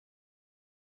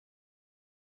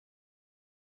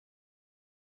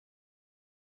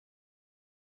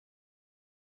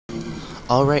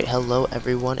Alright, hello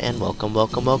everyone, and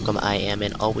welcome. I am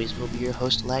and always will be your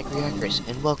host, LagReactors,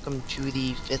 and welcome to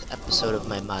the 5th episode of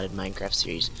my modded Minecraft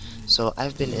series. So,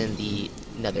 I've been in the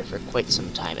Nether for quite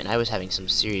some time, and I was having some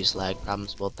serious lag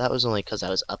problems. Well, that was only because I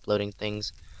was uploading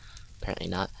things. Apparently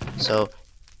not. So,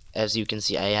 as you can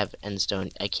see, I have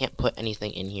endstone. I can't put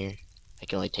anything in here. I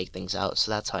can only take things out,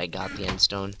 so that's how I got the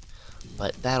endstone.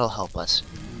 But that'll help us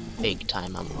big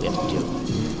time on what we have to do.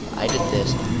 I did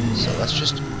this, so let's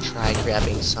just try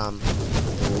grabbing some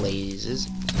blazes.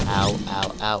 Ow,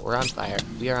 ow, ow, we're on fire.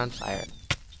 We are on fire.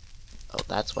 Oh,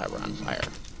 that's why we're on fire.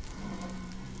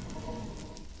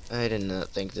 I didn't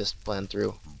think this plan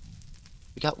through.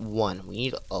 We got one. We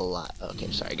need a lot. Okay,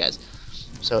 sorry guys.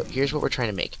 So here's what we're trying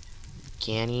to make.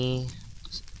 Canny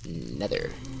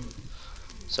Nether.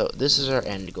 So this is our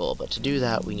end goal, but to do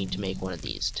that we need to make one of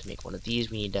these. To make one of these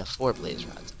we need to have 4 blaze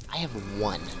rods. I have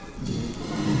one.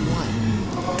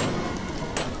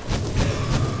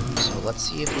 So let's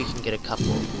see if we can get a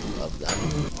couple of them.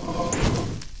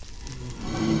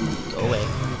 Go away.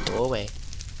 Go away.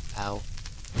 Ow.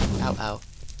 Ow, ow.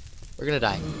 We're gonna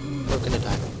die. We're gonna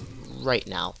die. Right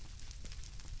now.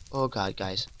 Oh god,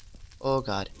 guys. Oh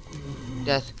god.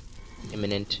 Death.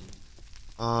 Imminent.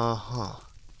 Uh-huh.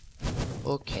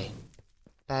 Okay.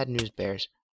 Bad news bears.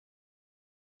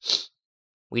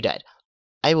 We died.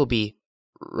 I will be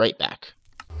right back.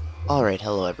 Alright,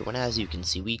 hello everyone. As you can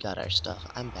see, we got our stuff.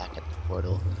 I'm back at the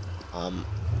portal.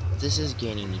 This is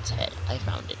Ganymede's head. I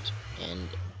found it, and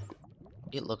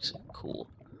it looks cool.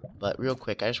 But real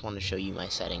quick, I just want to show you my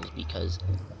settings because,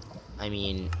 I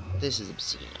mean, this is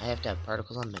obscene. I have to have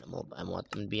particles on minimal, but I want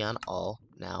them to be on all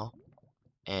now.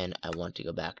 And I want to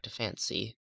go back to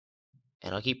fancy.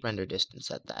 And I'll keep render distance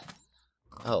at that.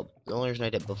 Oh, the only reason I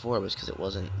did before was because it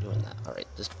wasn't doing that. Alright,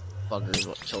 this bugger is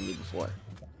what killed me before.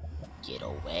 Get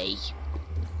away.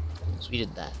 So we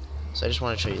did that. So I just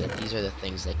want to show you that these are the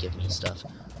things that give me stuff.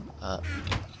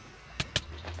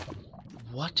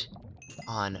 What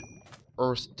on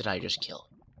earth did I just kill?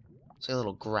 It's like a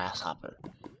little grasshopper.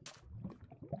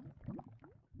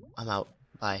 I'm out.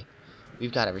 Bye.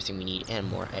 We've got everything we need and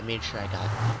more. I made sure I got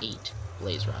 8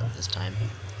 blaze rods this time.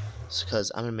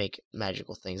 Because I'm going to make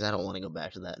magical things. I don't want to go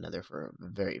back to that Nether for a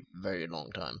very, very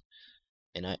long time.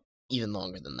 And even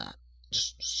longer than that.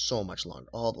 Just so much longer.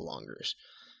 All the longers.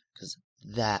 Because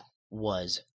that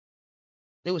was...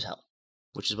 It was hell.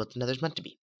 Which is what the Nether's meant to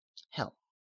be. Hell.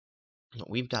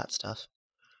 We've got stuff.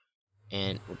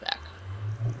 And we're back.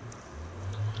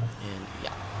 And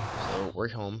yeah. So we're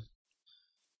home.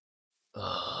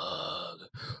 Ugh.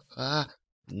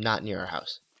 Not near our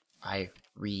house. I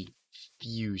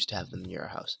refuse to have them near our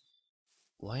house.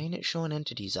 Why ain't it showing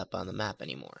entities up on the map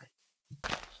anymore?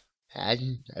 I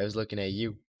was looking at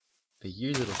you. But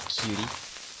you little cutie.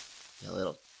 You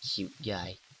little cute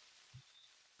guy.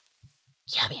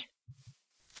 Come here.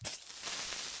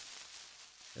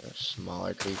 You're a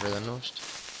smaller creeper than most,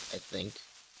 I think.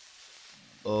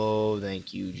 Oh,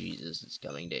 thank you, Jesus. It's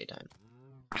coming daytime.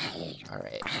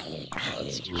 Alright.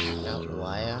 Let's check out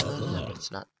why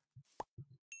it's not.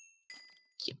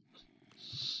 Yep.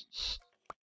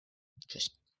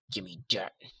 Just give me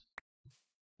dirt.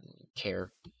 I don't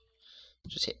care.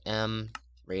 Just hit M,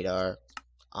 radar,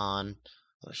 on.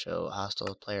 I'll show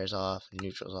hostile players off,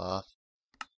 neutrals off.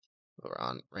 We're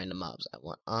on random mobs. I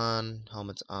want on,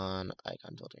 helmets on,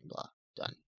 icon filtering, blah.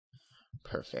 Done.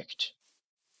 Perfect.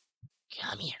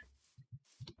 Come here.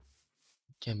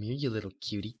 Come here, you little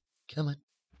cutie. Come on.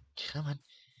 Come on.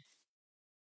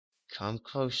 Come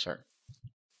closer.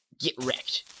 Get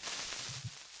wrecked.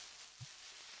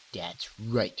 That's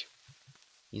right.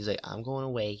 He's like, I'm going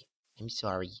away. I'm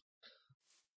sorry.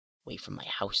 Away from my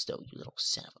house, though, you little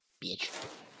son of a bitch.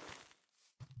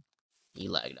 He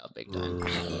lagged out big time.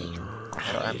 Or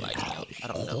I'm lagging out. I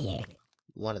don't know.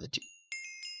 One of the two.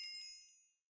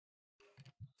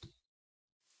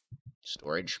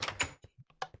 Storage.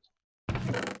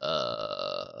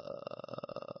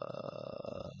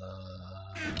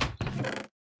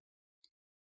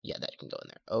 Yeah, that can go in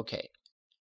there. Okay.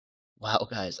 Wow,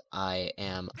 guys, I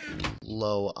am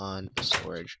low on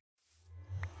storage.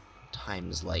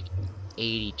 Times like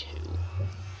 82.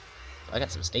 I got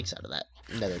some steaks out of that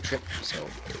Nether trip, so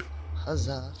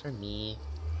huzzah for me.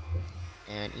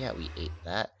 And yeah, we ate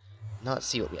that. Now let's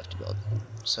see what we have to build.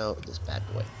 So, this bad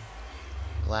boy.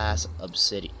 Glass,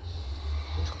 obsidian.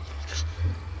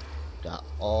 Got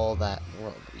all that in the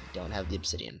world. We don't have the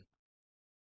obsidian.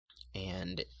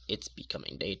 And it's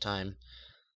becoming daytime.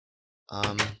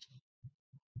 Yeah,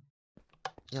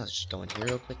 let's just go in here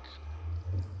real quick.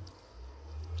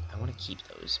 I want to keep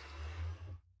those.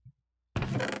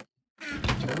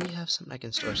 Do we have something I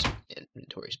can store some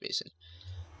inventory space in?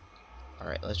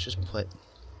 Alright, let's just put...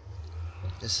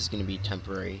 This is going to be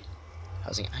temporary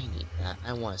housing. I need that.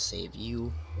 I want to save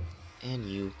you. And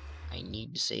you. I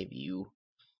need to save you.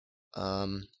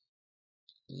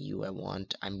 You I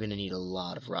want. I'm going to need a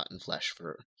lot of rotten flesh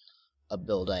for a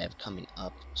build I have coming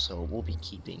up. So we'll be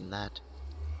keeping that.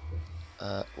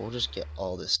 We'll just get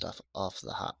all this stuff off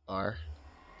the hotbar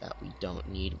that we don't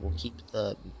need. We'll keep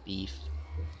the beef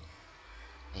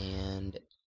and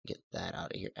get that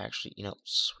out of here. Actually, you know,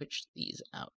 switch these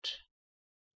out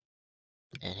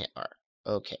and hit R.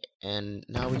 Okay, and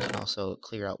now we can also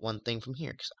clear out one thing from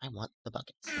here because I want the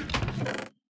buckets.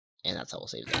 And that's how we'll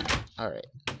save that. Alright.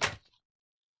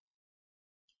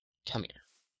 Come here.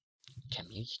 Come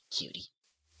here, you cutie.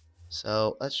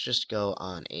 So let's just go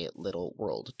on a little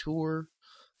world tour.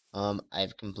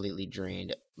 I've completely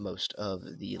drained most of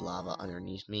the lava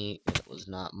underneath me. It was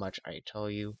not much, I tell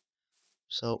you.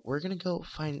 So we're gonna go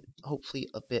find, hopefully,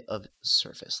 a bit of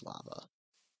surface lava.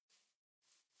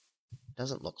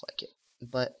 Doesn't look like it,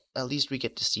 but at least we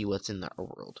get to see what's in our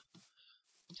world.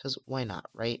 Because why not,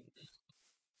 right?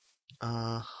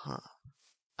 I'm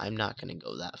not gonna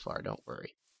go that far, don't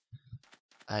worry.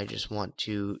 I just want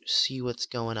to see what's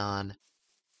going on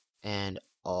and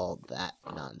all that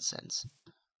nonsense.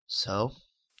 So,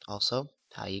 also,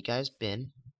 how you guys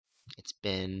been? It's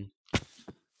been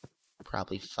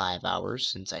probably 5 hours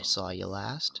since I saw you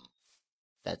last.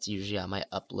 That's usually how my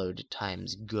upload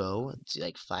times go. It's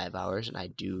like 5 hours, and I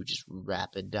do just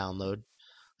rapid download.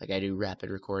 Like, I do rapid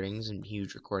recordings and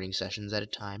huge recording sessions at a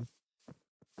time.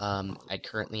 I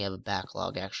currently have a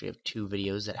backlog, actually, of 2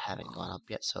 videos that haven't gone up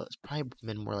yet, so it's probably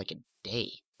been more like a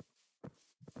day.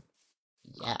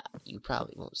 Yeah, you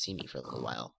probably won't see me for a little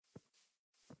while.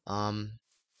 Hi.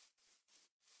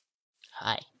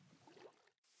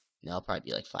 No, it'll probably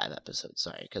be like 5 episodes,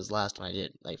 sorry, because last one I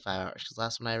did, like 5 hours, because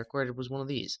last one I recorded was one of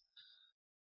these.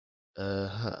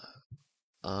 Yeah.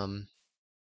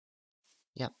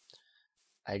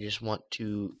 I just want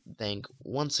to thank,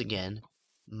 once again,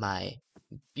 my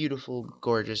beautiful,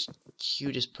 gorgeous,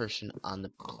 cutest person on the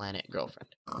planet, girlfriend,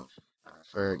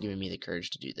 for giving me the courage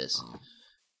to do this,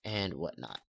 and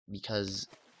whatnot, because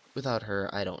without her,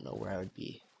 I don't know where I would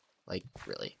be, like,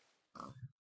 really.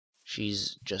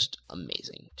 She's just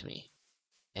amazing to me,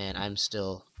 and I'm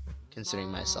still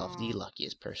considering myself the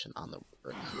luckiest person on the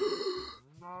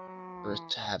earth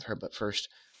to have her. But first,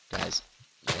 guys,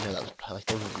 I know that was probably like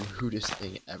the rudest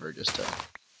thing ever, just to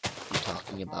be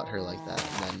talking about her like that,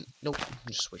 and then, nope, I'm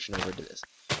just switching over to this.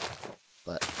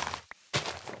 But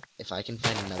if I can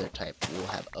find another type, we'll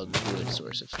have a good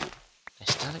source of food. I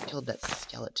still haven't killed that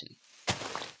skeleton,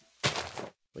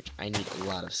 which I need a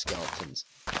lot of skeletons.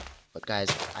 But guys,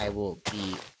 I will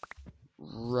be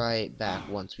right back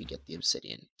once we get the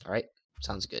obsidian. Alright?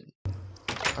 Sounds good.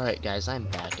 Alright guys, I'm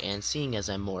back, and seeing as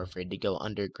I'm more afraid to go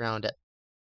underground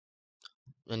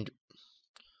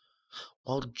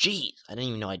well, geez, I didn't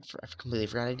even know I completely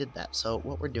forgot I did that. So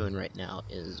what we're doing right now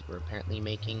is we're apparently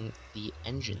making the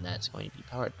engine that's going to be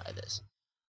powered by this.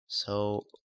 So,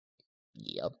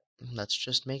 yep, let's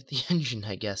just make the engine,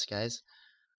 I guess, guys.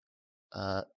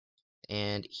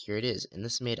 And here it is, and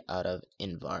this is made out of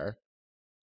Invar,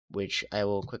 which I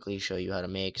will quickly show you how to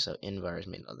make. So Invar is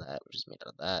made out of that, which is made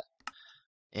out of that.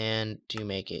 And to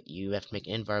make it, you have to make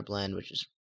an Invar blend, which is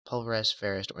pulverized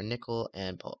ferrous or nickel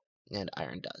and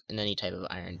iron dust, and any type of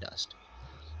iron dust.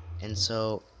 And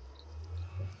so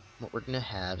what we're gonna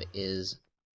have is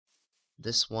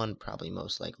this one probably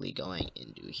most likely going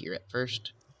into here at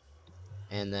first,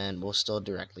 and then we'll still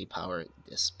directly power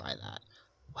this by that.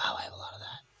 Wow, I have a lot of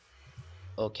that.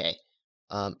 Okay,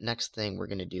 next thing we're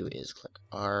gonna do is click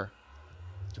R.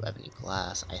 Do I have any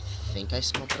glass? I think I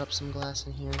smelted up some glass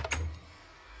in here.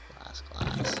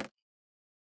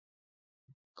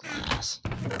 Glass.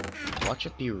 Watch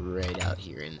it be right out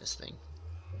here in this thing.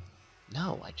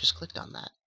 No, I just clicked on that.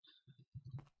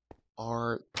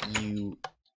 Are you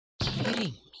kidding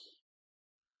me?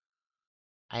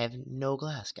 I have no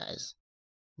glass, guys.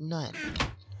 None.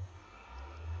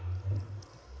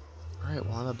 Alright,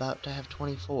 well, I'm about to have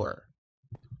 24.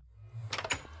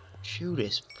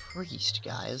 Judas Priest,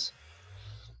 guys.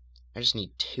 I just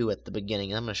need 2 at the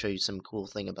beginning. I'm going to show you some cool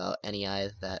thing about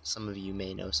NEI that some of you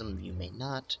may know, some of you may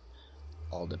not.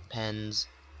 All depends.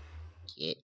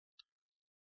 If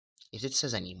it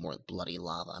says I need more bloody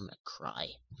lava, I'm going to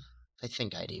cry. I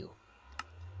think I do.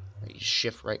 Right, you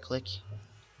shift right click,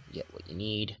 get what you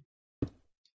need.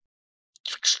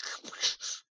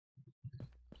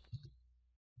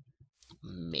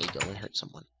 May go and hurt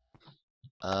someone.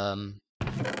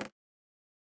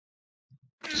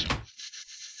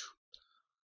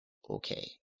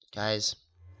 Okay, guys.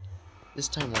 This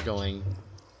time we're going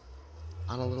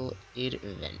on a little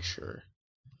adventure.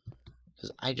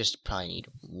 Because I just probably need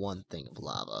one thing of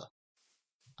lava.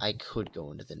 I could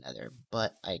go into the Nether,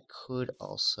 but I could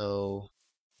also...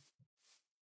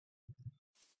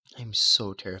 I'm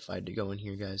so terrified to go in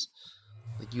here, guys.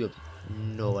 Like, you have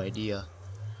no idea.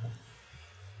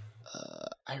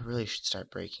 I really should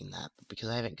start breaking that, but because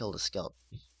I haven't killed a skeleton.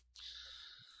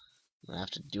 I'm gonna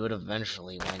have to do it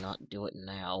eventually. Why not do it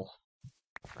now?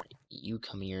 Alright, you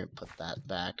come here and put that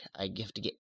back. I have to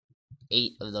get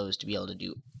 8 of those to be able to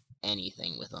do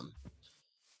anything with them.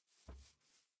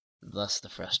 Thus the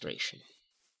frustration.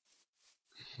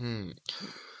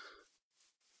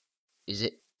 Is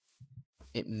it?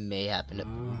 It may happen to...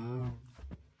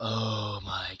 Oh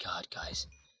my god, guys.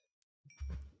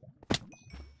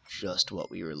 Just what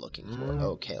we were looking for.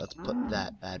 Okay, let's put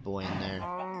that bad boy in there.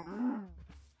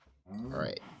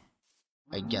 Alright.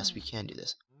 I guess we can do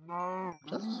this. Did I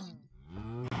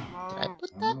put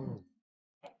that?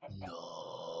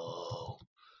 No.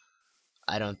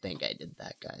 I don't think I did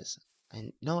that, guys.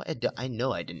 I know I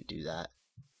didn't do that.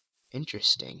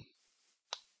 Interesting.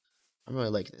 I really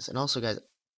like this. And also, guys,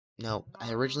 no,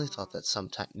 I originally thought that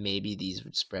sometime maybe these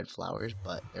would spread flowers,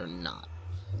 but they're not.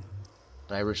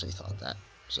 But I originally thought that,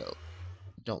 so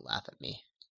don't laugh at me.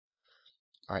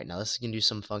 Alright, now this is going to do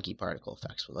some funky particle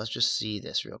effects. Well, let's just see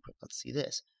this real quick. Let's see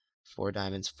this. 4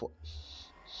 diamonds, 4...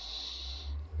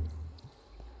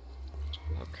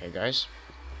 Okay, guys.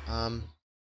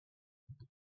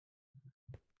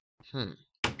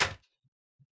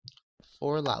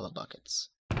 4 lava buckets.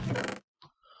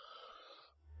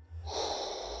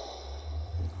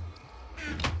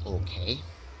 Okay.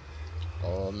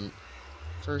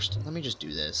 First, let me just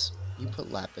do this. You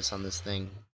put lapis on this thing.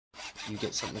 You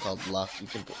get something called luck. You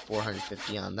can put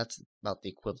 450 on. That's about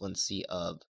the equivalency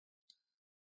of...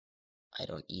 I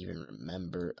don't even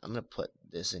remember. I'm going to put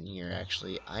this in here,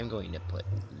 actually. I'm going to put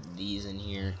these in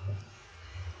here.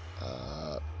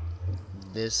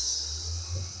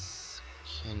 This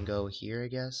can go here, I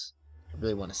guess. I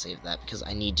really want to save that because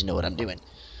I need to know what I'm doing.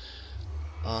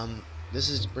 We're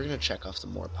going to check off the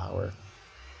more power.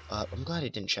 I'm glad I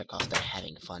didn't check off that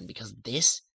having fun, because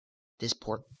this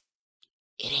port,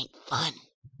 it ain't fun.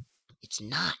 It's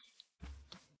not.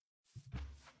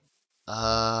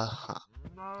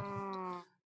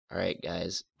 Alright,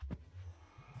 guys.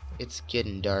 It's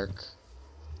getting dark.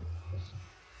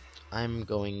 I'm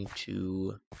going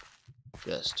to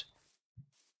just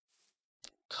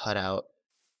cut out,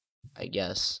 I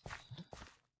guess.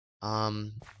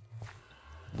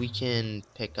 We can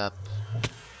pick up...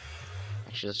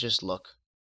 Actually, let's just look.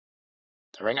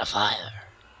 The Ring of Fire.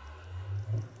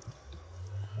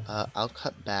 I'll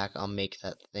cut back. I'll make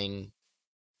that thing.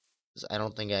 I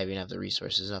don't think I even have the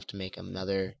resources enough to make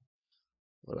another.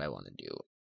 What do I want to do?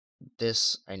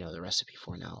 This, I know the recipe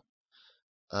for now.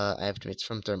 I have to, it's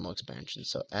from thermal expansion.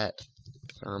 So at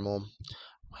thermal,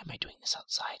 why am I doing this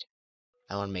outside?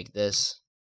 I want to make this.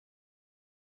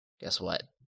 Guess what?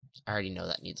 I already know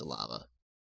that needs a lava.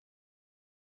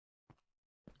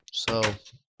 So,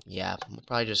 yeah, we'll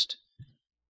probably just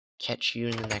catch you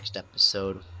in the next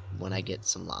episode when I get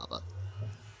some lava.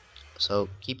 So,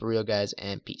 keep it real, guys,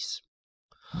 and peace.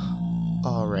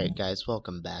 Alright, guys,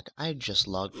 welcome back. I just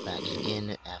logged back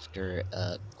in after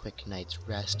a quick night's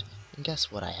rest, and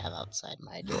guess what I have outside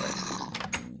my door?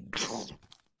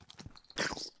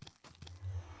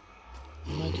 Oh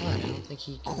my god, I don't think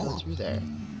he can go through there.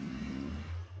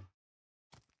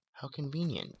 How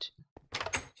convenient.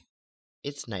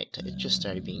 It's nighttime. It just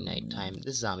started being nighttime.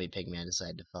 This zombie pigman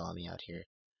decided to follow me out here.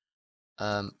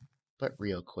 But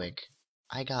real quick,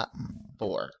 I got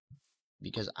 4.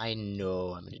 Because I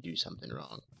know I'm going to do something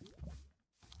wrong.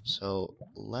 So,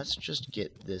 let's just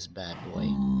get this bad boy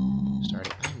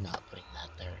started. I'm not putting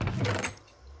that there.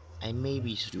 I may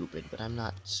be stupid, but I'm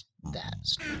not that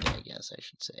stupid, I guess I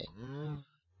should say.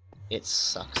 It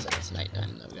sucks that it's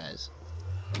nighttime, though, guys.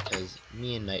 Because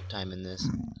me and nighttime in this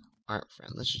aren't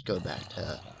friends. Let's just go back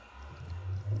to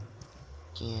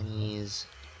Ganny's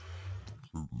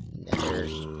Nether.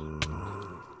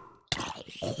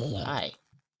 Hi.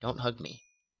 Don't hug me.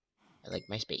 I like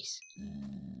my space.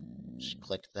 Just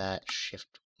click that.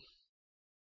 Shift.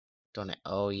 Don't I?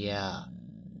 Oh, yeah.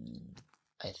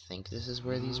 I think this is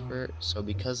where these were. So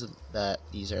because of that,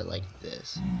 these are like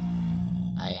this.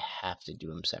 I have to do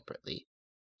them separately.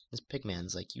 This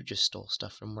pigman's like, you just stole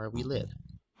stuff from where we live.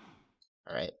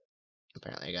 Alright.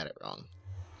 Apparently I got it wrong.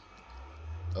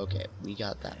 Okay, we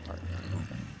got that part done.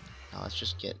 Now let's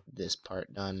just get this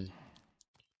part done.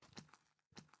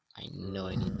 I know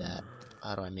I need that.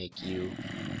 How do I make you?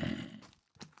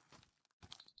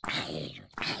 I hate you.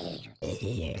 I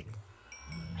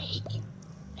hate you.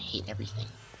 I hate everything.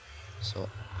 So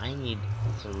I need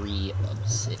 3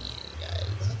 obsidian,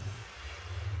 guys.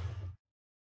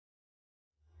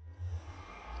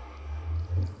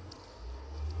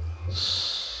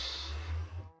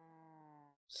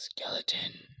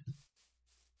 Skeleton.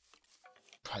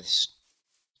 Probably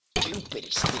the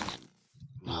stupidest thing.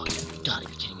 Oh, you gotta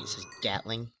be kidding me. It says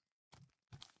Gatling.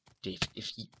 Dude,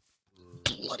 if you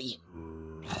bloody.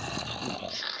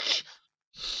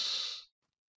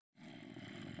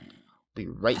 Be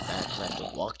right back because I have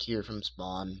to walk here from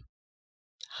spawn.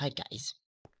 Hi guys,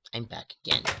 I'm back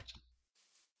again.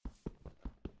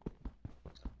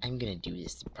 I'm gonna do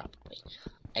this the proper way.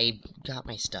 I got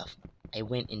my stuff. I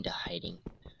went into hiding.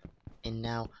 And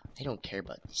now I don't care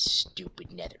about this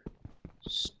stupid Nether.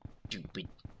 Stupid.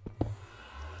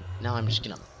 Now I'm just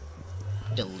gonna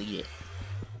delete it.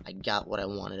 I got what I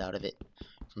wanted out of it.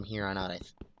 From here on out, I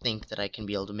think that I can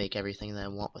be able to make everything that I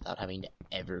want without having to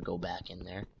ever go back in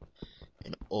there.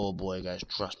 And oh boy, guys,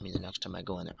 trust me, the next time I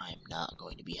go in there, I'm not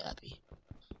going to be happy.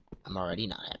 I'm already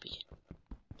not happy.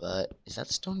 But is that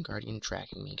Stone Guardian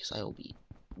tracking me? Because I will be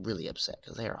really upset,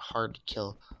 because they are hard to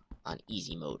kill on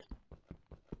easy mode.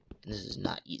 And this is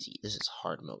not easy. This is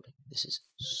hard mode. This is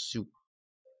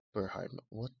super hard mode.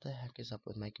 What the heck is up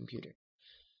with my computer?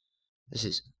 This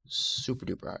is super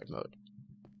duper hard mode.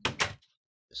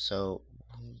 So,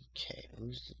 okay,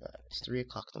 it's 3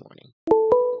 o'clock in the morning.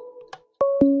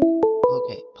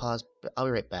 Okay, pause. I'll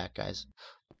be right back, guys.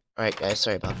 Alright, guys,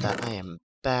 sorry about that. I am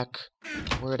back.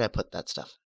 Where did I put that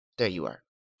stuff? There you are.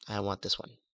 I want this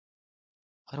one.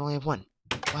 Why do I only have one?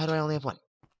 Why do I only have one?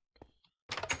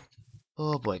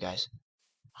 Oh boy, guys.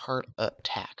 Heart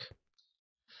attack.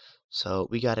 So,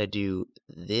 we gotta do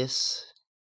this,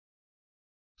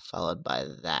 followed by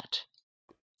that.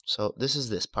 So, this is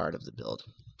this part of the build.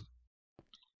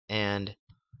 And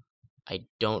I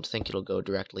don't think it'll go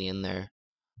directly in there.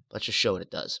 Let's just show what it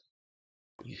does.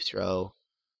 You throw.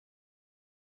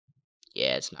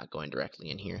 Yeah, it's not going directly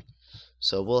in here.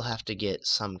 So we'll have to get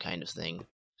some kind of thing.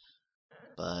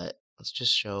 But let's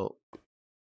just show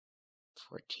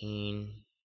 14.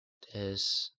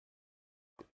 This.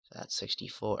 That's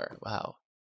 64. Wow.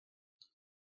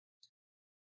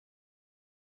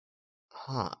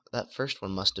 Huh. That first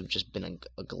one must have just been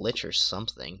a glitch or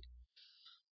something.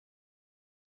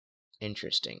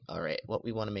 Interesting. Alright, what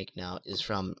we want to make now is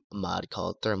from a mod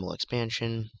called Thermal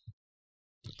Expansion.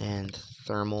 And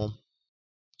Thermal.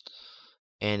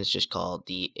 And it's just called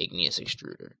the Igneous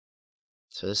Extruder.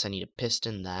 So this I need a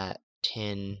piston, that,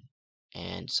 tin,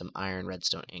 and some iron,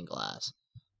 redstone, and glass.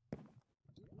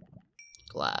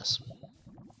 Glass.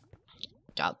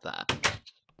 Got that.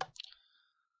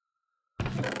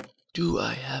 Do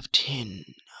I have tin?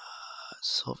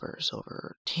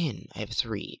 Silver, tin. I have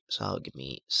 3, so that'll give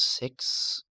me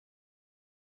 6.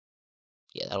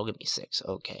 Yeah, that'll give me 6.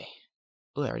 Okay.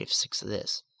 Oh, I already have 6 of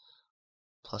this.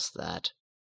 Plus that.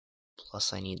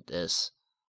 Plus I need this.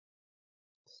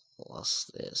 Plus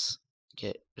this.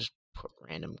 Just put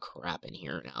random crap in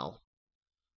here now.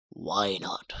 Why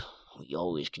not? We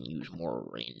always can use more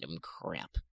random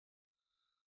crap.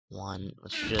 1.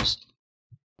 Let's just.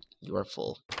 You are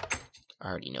full. I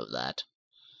already know that.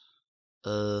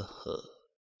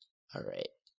 Alright.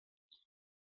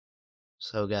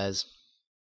 So, guys,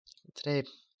 today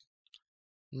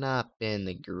not been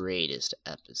the greatest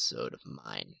episode of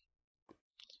mine.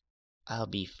 I'll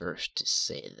be first to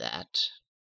say that.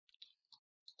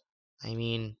 I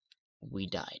mean, we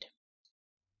died.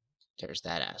 There's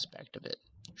that aspect of it.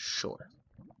 Sure.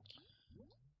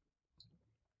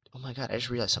 Oh my god, I just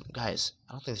realized something. Guys,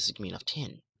 I don't think this is gonna be enough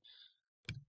tin.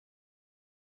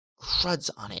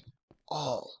 Cruds on it.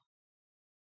 All.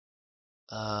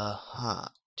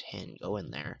 Tin. Go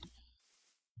in there.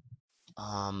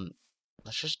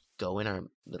 Let's just go in our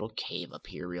little cave up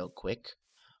here real quick.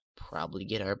 Probably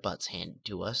get our butts handed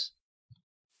to us.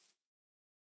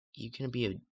 You gonna be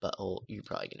a butthole? You're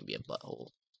probably gonna be a butthole.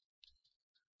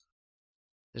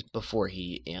 Just before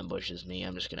he ambushes me,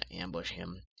 I'm just gonna ambush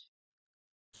him.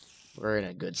 We're in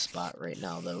a good spot right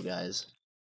now, though, guys.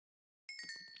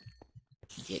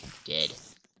 Get dead.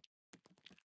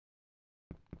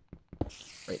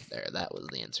 Right there, that was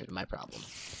the answer to my problem.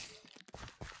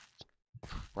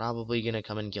 Probably gonna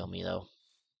come and kill me, though.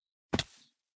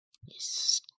 You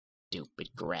stupid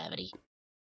gravity.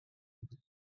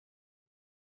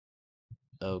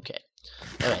 Okay.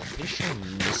 Alright, I'm pretty sure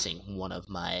I'm missing one of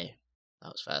my...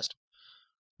 That was fast.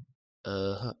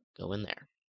 Go in there.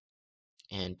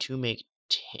 And to make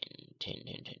tin.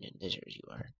 There you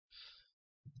are.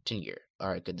 Tin gear.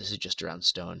 Alright, good. This is just around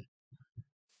stone.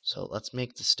 So let's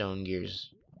make the stone gears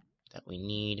that we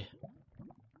need.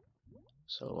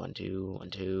 So 1, 2, 1,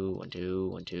 2, 1, 2,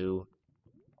 1, 2.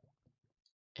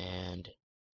 And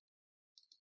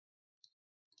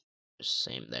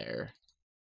same there.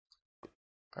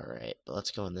 Alright, but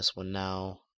let's go in this one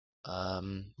now.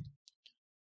 Right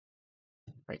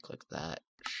click that,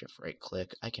 shift right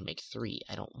click. I can make 3.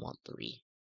 I don't want 3.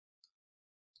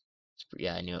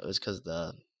 Yeah, I knew it was because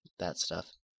of that stuff.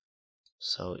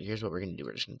 So here's what we're gonna do.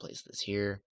 We're just gonna place this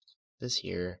here, this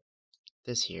here,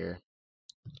 this here.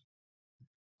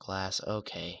 Glass,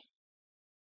 okay.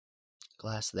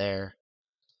 Glass there.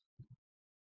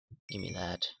 Give me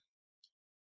that.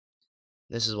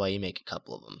 This is why you make a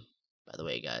couple of them, by the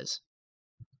way, guys.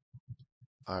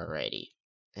 Alrighty.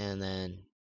 And then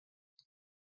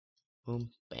boom,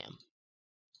 bam.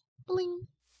 Bling.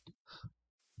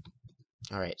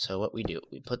 Alright, so what we do,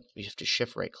 we have to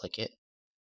shift right click it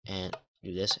and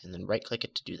do this, and then right click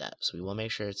it to do that. So we will make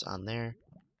sure it's on there.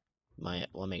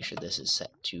 We'll make sure this is set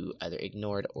to either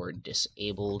ignored or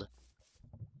disabled.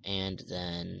 And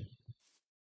then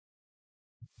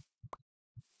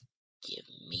give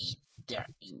me that,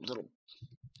 you little.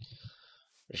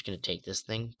 We're just gonna take this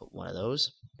thing, put one of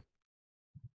those.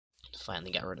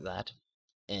 Finally got rid of that,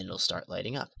 and it'll start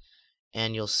lighting up.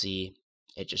 And you'll see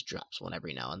it just drops one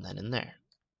every now and then in there.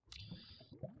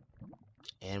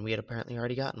 And we had apparently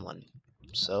already gotten one.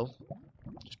 So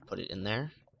just put it in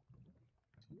there.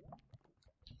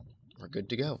 We're good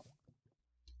to go.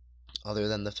 Other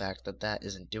than the fact that that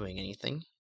isn't doing anything,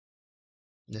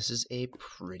 this is a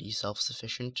pretty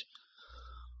self-sufficient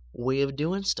way of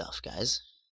doing stuff, guys.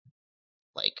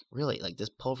 Like, really, like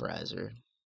this pulverizer,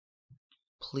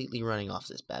 completely running off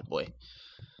this bad boy.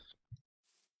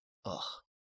 Ugh,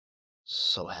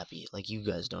 so happy. Like, you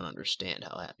guys don't understand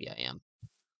how happy I am.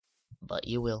 But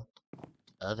you will,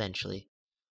 eventually.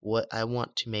 What I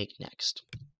want to make next,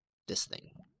 this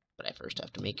thing. But I first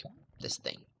have to make this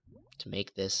thing. To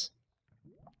make this,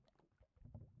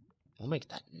 we'll make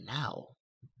that now.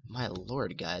 My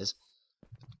lord, guys.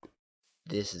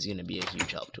 This is going to be a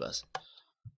huge help to us.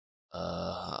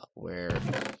 Where?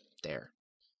 There.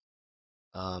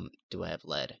 Do I have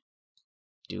lead?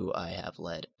 Do I have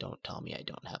lead? Don't tell me I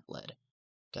don't have lead.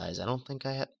 Guys, I don't think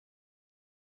I have.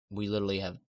 We literally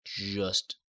have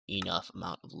just enough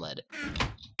amount of lead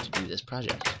to do this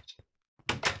project.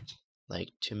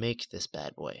 Like, to make this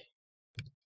bad boy,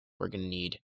 we're gonna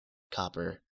need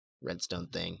copper, redstone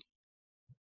thing.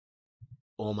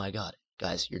 Oh my god.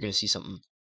 Guys, you're gonna see something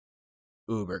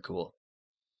uber cool.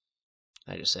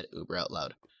 I just said uber out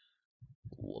loud.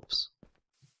 Whoops.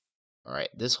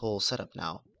 Alright, this whole setup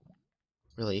now,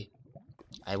 really,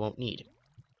 I won't need.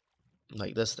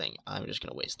 Like this thing, I'm just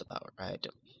gonna waste the power. I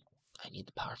need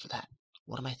the power for that.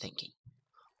 What am I thinking?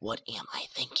 What am I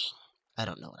thinking? I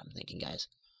don't know what I'm thinking, guys.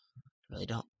 I really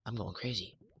don't. I'm going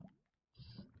crazy.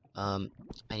 I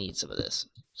need some of this.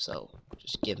 So,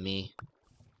 just give me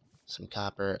some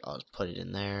copper. I'll just put it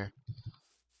in there.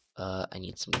 I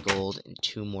need some gold and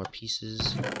 2 more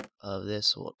pieces of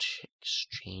this. We'll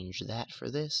exchange that for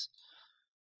this.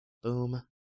 Boom.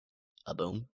 A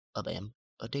boom. A bam.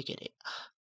 A diggity.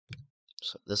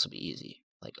 So this will be easy.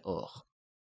 Like, oh.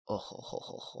 Oh, ho, ho,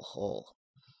 ho, ho, ho.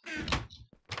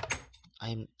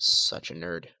 I'm such a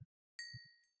nerd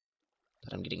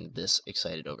that I'm getting this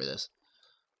excited over this.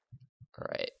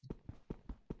 Alright.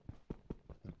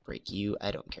 Break you.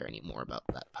 I don't care anymore about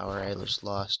that power I just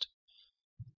lost.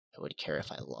 I would care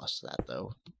if I lost that,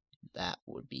 though. That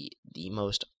would be the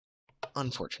most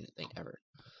unfortunate thing ever.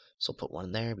 So put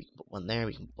one there, we can put one there,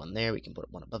 we can put one there, we can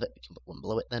put one above it, we can put one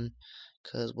below it then.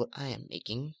 Because what I am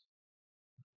making...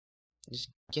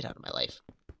 Just get out of my life.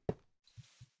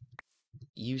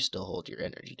 You still hold your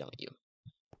energy, don't you?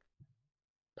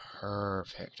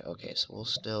 Perfect. Okay, so we'll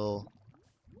still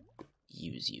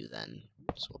use you then.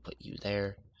 So we'll put you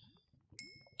there.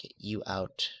 Get you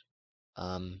out.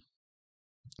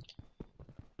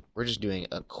 We're just doing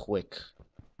a quick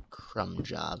crumb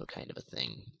job kind of a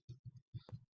thing.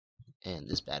 And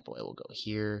this bad boy will go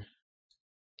here.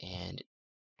 And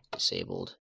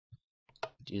disabled.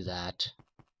 Do that.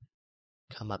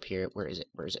 Come up here. Where is it?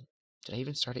 Where is it? Did I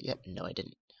even start it yet? No, I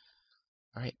didn't.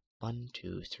 Alright. 1,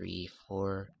 2, 3,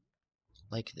 4.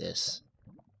 Like this.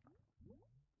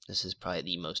 This is probably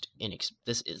the most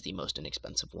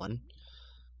inexpensive one.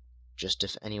 Just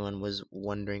if anyone was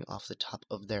wondering off the top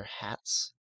of their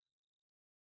hats.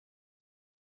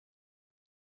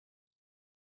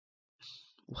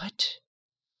 What?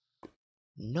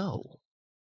 No.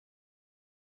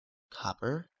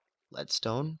 Copper,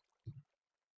 leadstone,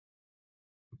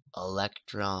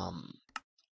 electrum.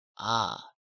 Ah.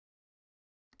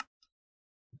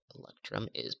 Electrum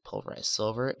is pulverized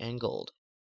silver and gold.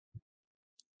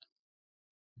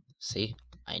 See?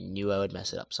 I knew I would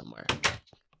mess it up somewhere.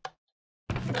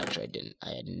 Actually, I didn't. I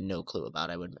had no clue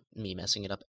about me messing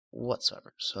it up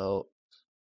whatsoever. So,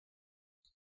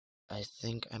 I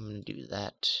think I'm going to do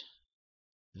that.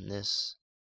 And this.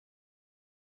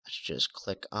 Let's just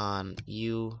click on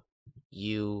you.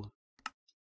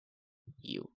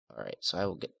 Alright, so I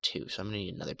will get 2. So I'm going to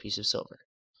need another piece of silver.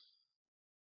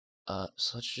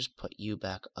 So let's just put you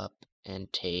back up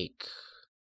and take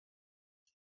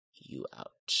you out.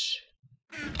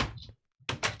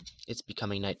 It's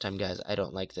becoming nighttime, guys. I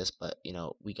don't like this, but, you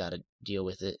know, we gotta deal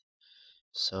with it.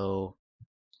 So,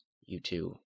 you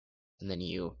 2, and then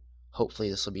you. Hopefully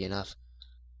this will be enough.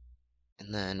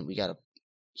 And then we gotta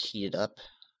heat it up.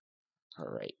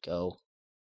 Alright, go.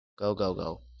 Go, go,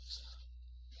 go.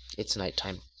 It's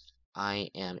nighttime. I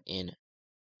am in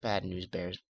Bad News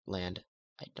Bears land.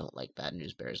 I don't like Bad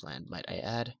News Bears land, might I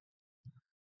add.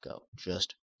 Go.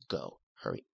 Just go.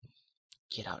 Hurry.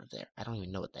 Get out of there. I don't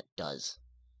even know what that does.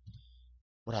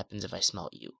 What happens if I smell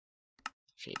you?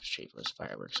 Shapes, shapeless,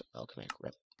 fireworks, alchemy,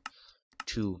 rep.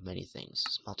 Too many things.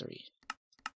 Smeltery.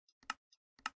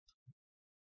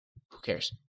 Who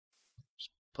cares? Just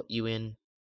put you in.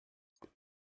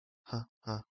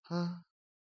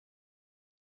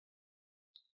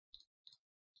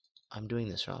 I'm doing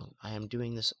this wrong. I am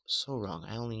doing this so wrong.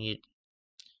 I only need...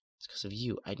 It's because of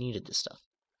you. I needed this stuff.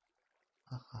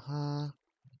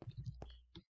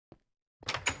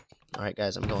 Alright,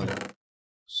 guys, I'm going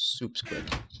soups quick.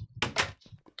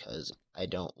 Because I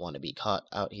don't want to be caught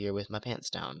out here with my pants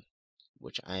down.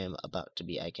 Which I am about to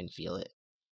be. I can feel it.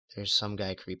 There's some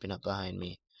guy creeping up behind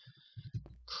me.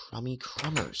 Crummy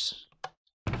crummers.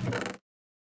 Oh,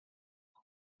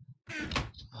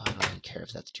 I don't even care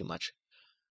if that's too much.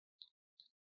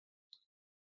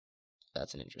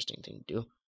 That's an interesting thing to do.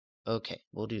 Okay,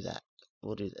 we'll do that.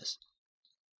 We'll do this.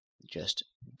 Just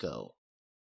go.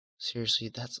 Seriously,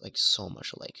 that's like so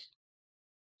much like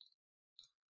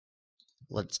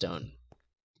leadstone.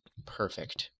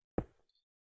 Perfect.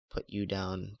 Put you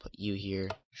down, put you here.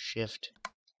 Shift,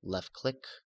 left click,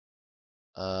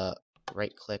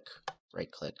 right click,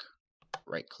 right click,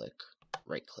 right click,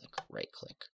 right click, right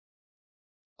click.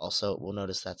 Also, we'll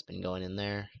notice that's been going in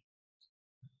there.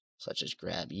 So let's just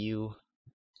grab you,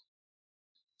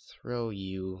 throw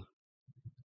you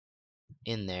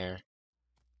in there,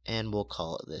 and we'll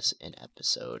call this an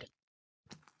episode.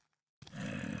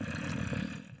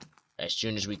 As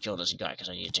soon as we kill this guy, because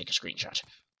I need to take a screenshot.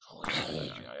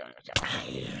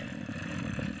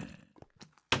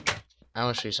 I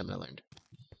want to show you something I learned.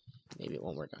 Maybe it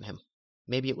won't work on him.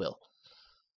 Maybe it will.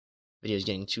 Video's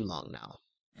getting too long now.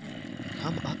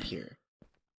 Come up here.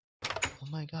 Oh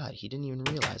my god, he didn't even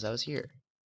realize I was here.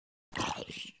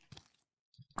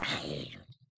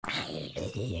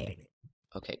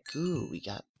 Okay, goo, we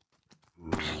got...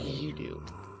 What do you do?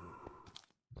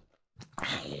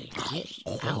 Get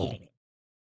out!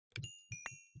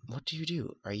 What do you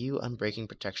do? Are you Unbreaking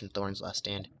Protection Thorns Last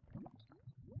Stand?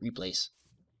 Replace.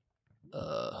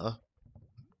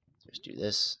 Let's do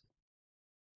this.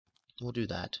 We'll do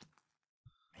that.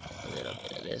 A little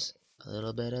bit of this. A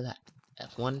little bit of that.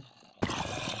 F1.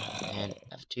 And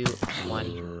F2.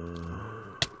 F1.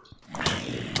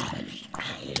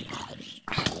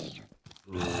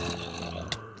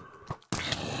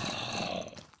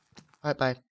 Alright,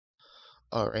 bye.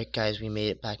 Alright, guys, we made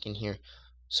it back in here.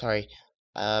 Sorry.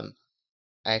 I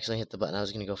accidentally hit the button. I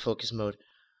was gonna go focus mode.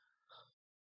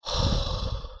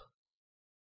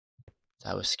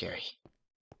 That was scary.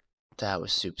 That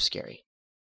was super scary.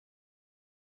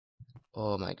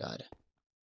 Oh my god.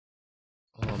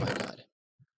 Oh my god.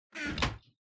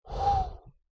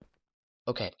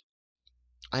 Okay.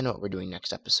 I know what we're doing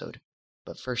next episode.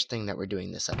 But first thing that we're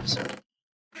doing this episode.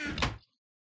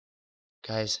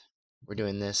 Guys, we're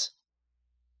doing this.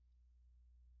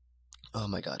 Oh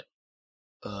my god.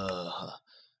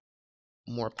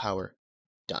 More power.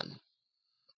 Done.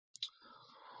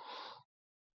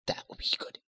 That will be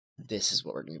good. This is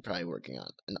what we're going to be probably working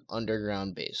on. An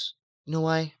underground base. You know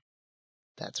why?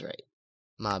 That's right.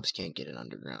 Mobs can't get it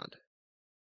underground.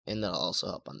 And that'll also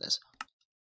help on this.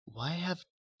 Why have...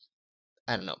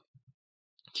 I don't know.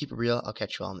 Keep it real. I'll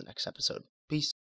catch you all in the next episode. Peace.